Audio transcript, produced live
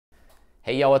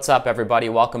Hey, yo, what's up, everybody?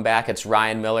 Welcome back. It's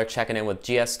Ryan Miller checking in with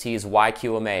GST's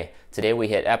YQMA. Today we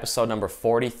hit episode number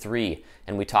 43,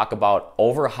 and we talk about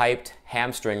overhyped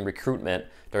hamstring recruitment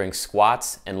during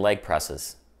squats and leg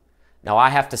presses. Now, I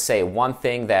have to say, one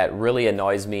thing that really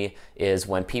annoys me is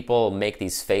when people make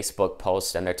these Facebook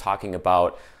posts and they're talking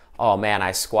about, oh man,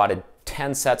 I squatted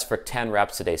 10 sets for 10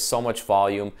 reps today, so much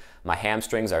volume, my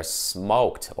hamstrings are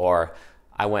smoked, or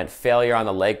I went failure on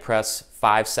the leg press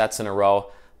 5 sets in a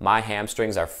row, my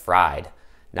hamstrings are fried.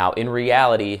 Now, in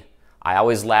reality, I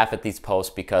always laugh at these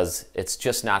posts because it's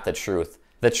just not the truth.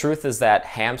 The truth is that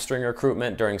hamstring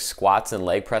recruitment during squats and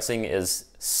leg pressing is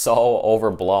so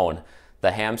overblown.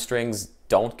 The hamstrings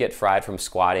don't get fried from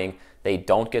squatting. They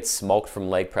don't get smoked from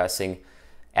leg pressing.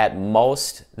 At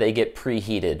most, they get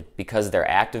preheated because they're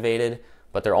activated,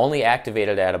 but they're only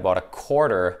activated at about a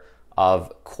quarter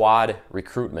of quad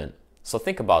recruitment. So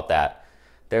think about that.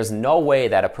 There's no way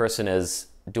that a person is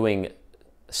doing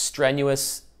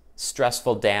strenuous,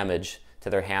 stressful damage to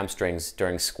their hamstrings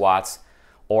during squats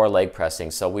or leg pressing.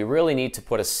 So we really need to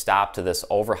put a stop to this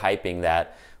overhyping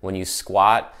that when you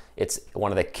squat, it's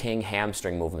one of the king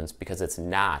hamstring movements, because it's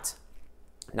not.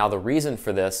 Now, the reason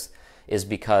for this is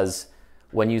because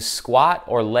when you squat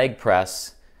or leg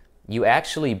press, you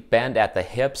actually bend at the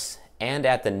hips and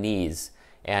at the knees.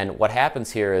 And what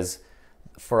happens here is,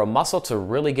 for a muscle to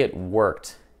really get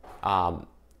worked,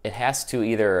 it has to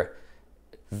either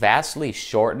vastly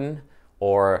shorten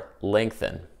or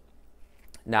lengthen.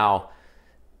 Now,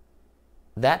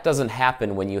 that doesn't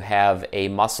happen when you have a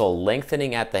muscle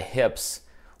lengthening at the hips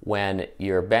when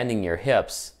you're bending your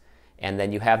hips, and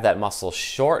then you have that muscle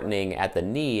shortening at the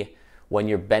knee when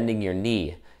you're bending your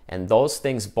knee. And those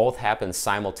things both happen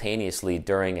simultaneously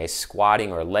during a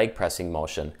squatting or leg pressing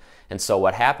motion. And so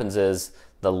what happens is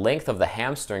the length of the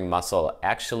hamstring muscle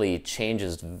actually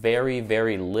changes very,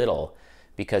 very little,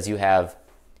 because you have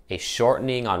a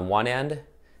shortening on one end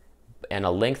and a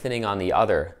lengthening on the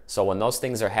other. So when those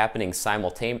things are happening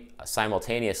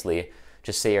simultaneously,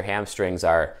 just say your hamstrings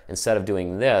are, instead of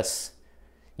doing this,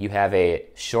 you have a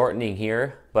shortening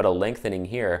here but a lengthening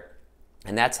here,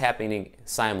 and that's happening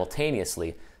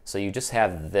simultaneously. So you just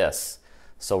have this.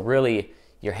 So really,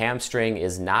 your hamstring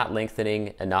is not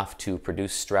lengthening enough to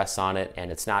produce stress on it,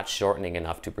 and it's not shortening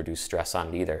enough to produce stress on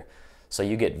it either. So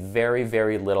you get very,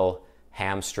 very little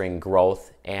hamstring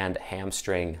growth and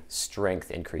hamstring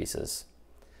strength increases.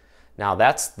 Now,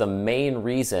 that's the main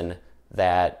reason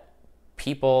that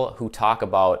people who talk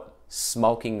about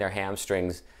smoking their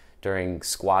hamstrings during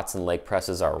squats and leg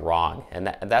presses are wrong.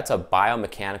 And that's a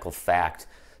biomechanical fact.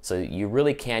 So you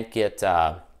really can't get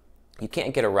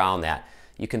around that.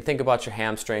 You can think about your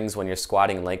hamstrings when you're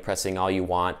squatting and leg pressing all you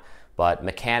want, but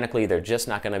mechanically they're just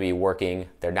not going to be working.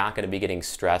 They're not going to be getting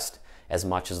stressed as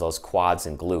much as those quads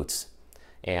and glutes.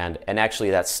 And actually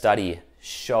that study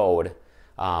showed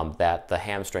that the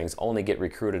hamstrings only get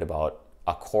recruited about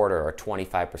a quarter or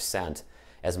 25%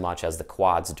 as much as the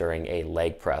quads during a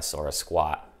leg press or a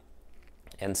squat.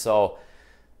 And so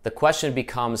the question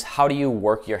becomes, how do you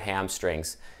work your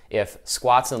hamstrings? If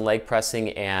squats and leg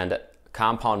pressing and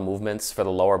compound movements for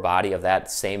the lower body of that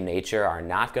same nature are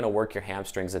not going to work your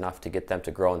hamstrings enough to get them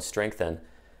to grow and strengthen,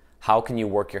 how can you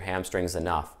work your hamstrings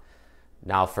enough?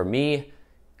 Now, for me,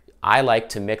 I like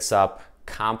to mix up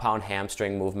compound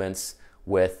hamstring movements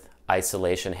with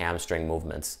isolation hamstring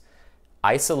movements.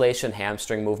 Isolation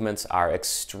hamstring movements are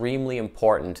extremely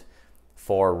important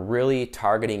for really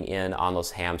targeting in on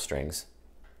those hamstrings,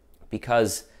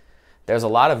 because there's a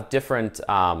lot of different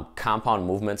compound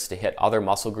movements to hit other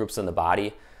muscle groups in the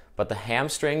body, but the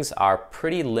hamstrings are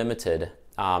pretty limited,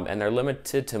 and they're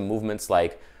limited to movements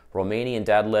like Romanian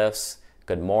deadlifts,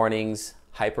 good mornings,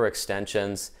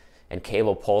 hyperextensions, and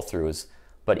cable pull-throughs.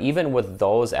 But even with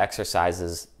those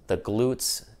exercises, the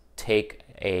glutes take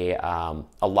a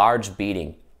large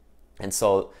beating. And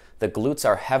so the glutes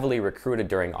are heavily recruited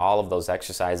during all of those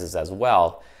exercises as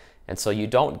well. And so you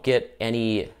don't get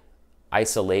any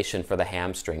isolation for the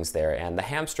hamstrings there. And the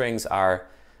hamstrings are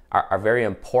very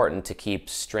important to keep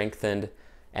strengthened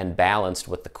and balanced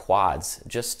with the quads,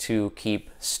 just to keep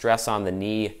stress on the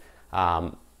knee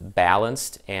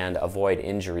balanced and avoid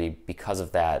injury because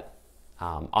of that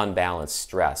unbalanced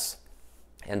stress.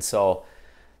 And so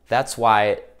that's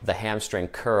why the hamstring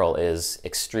curl is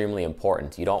extremely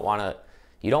important. You don't want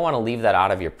to leave that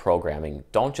out of your programming.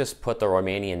 Don't just put the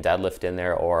Romanian deadlift in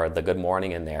there or the good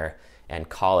morning in there and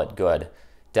call it good.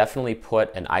 Definitely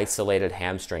put an isolated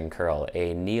hamstring curl,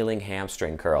 a kneeling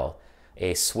hamstring curl,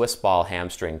 a Swiss ball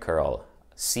hamstring curl,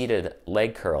 seated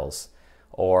leg curls,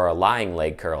 or lying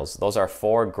leg curls. Those are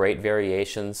 4 great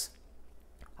variations.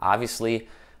 Obviously,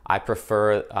 I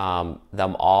prefer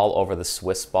them all over the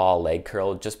Swiss ball leg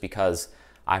curl just because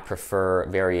I prefer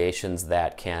variations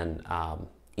that can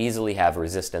easily have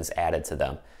resistance added to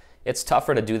them. It's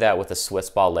tougher to do that with a Swiss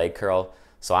ball leg curl,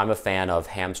 so I'm a fan of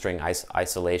hamstring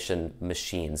isolation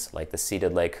machines like the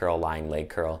seated leg curl, lying leg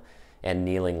curl, and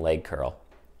kneeling leg curl.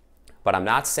 But I'm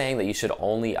not saying that you should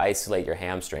only isolate your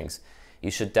hamstrings.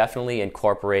 You should definitely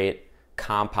incorporate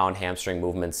compound hamstring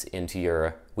movements into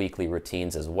your weekly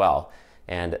routines as well.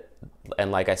 And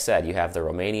like I said, you have the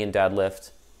Romanian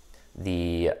deadlift,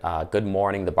 the good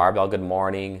morning, the barbell good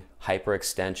morning,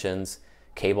 hyperextensions,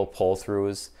 cable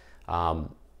pull-throughs.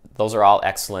 Those are all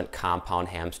excellent compound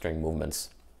hamstring movements.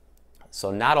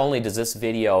 So not only does this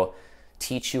video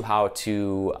teach you how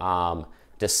to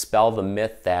dispel the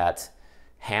myth that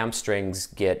hamstrings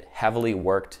get heavily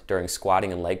worked during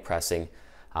squatting and leg pressing,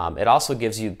 it also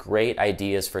gives you great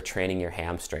ideas for training your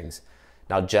hamstrings.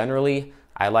 Now generally,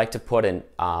 I like to put in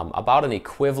about an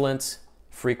equivalent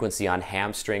frequency on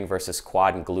hamstring versus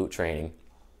quad and glute training.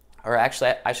 Or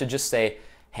actually, I should just say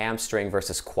hamstring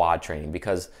versus quad training,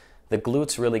 because the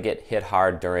glutes really get hit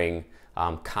hard during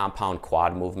compound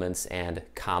quad movements and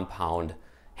compound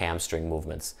hamstring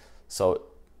movements. So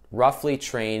roughly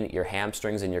train your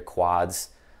hamstrings and your quads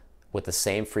with the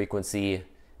same frequency,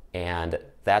 and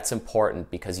that's important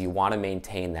because you want to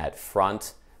maintain that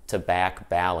front to back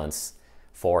balance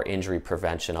for injury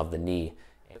prevention of the knee.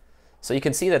 So you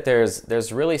can see that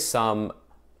there's really some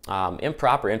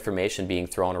improper information being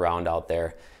thrown around out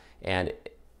there, and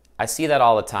I see that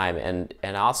all the time,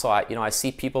 and also I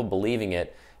see people believing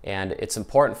it, and it's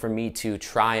important for me to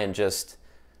try and just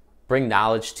bring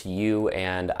knowledge to you.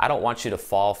 And I don't want you to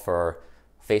fall for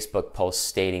Facebook posts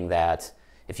stating that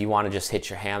if you want to just hit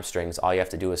your hamstrings, all you have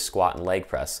to do is squat and leg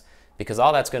press, because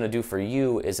all that's going to do for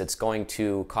you is it's going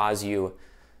to cause you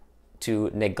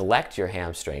to neglect your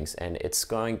hamstrings, and it's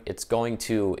going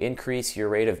to increase your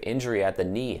rate of injury at the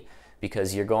knee,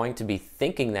 because you're going to be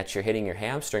thinking that you're hitting your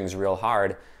hamstrings real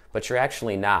hard, but you're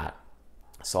actually not.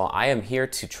 So I am here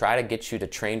to try to get you to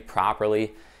train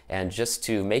properly and just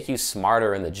to make you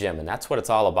smarter in the gym, and that's what it's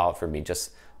all about for me,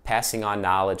 just passing on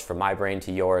knowledge from my brain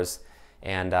to yours.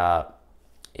 And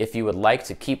if you would like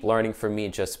to keep learning from me,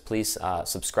 just please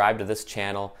subscribe to this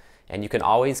channel, and you can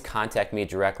always contact me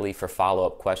directly for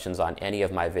follow-up questions on any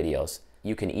of my videos.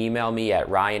 You can email me at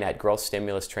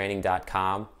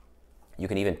ryan@growthstimulustraining.com. You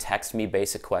can even text me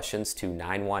basic questions to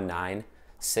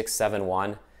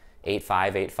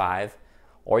 919-671-8585.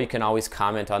 Or you can always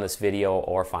comment on this video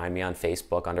or find me on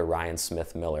Facebook under Ryan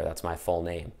Smith Miller. That's my full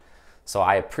name. So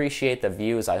I appreciate the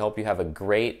views. I hope you have a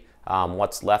great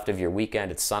what's left of your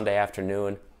weekend. It's Sunday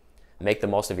afternoon. Make the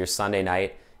most of your Sunday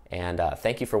night, and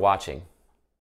thank you for watching.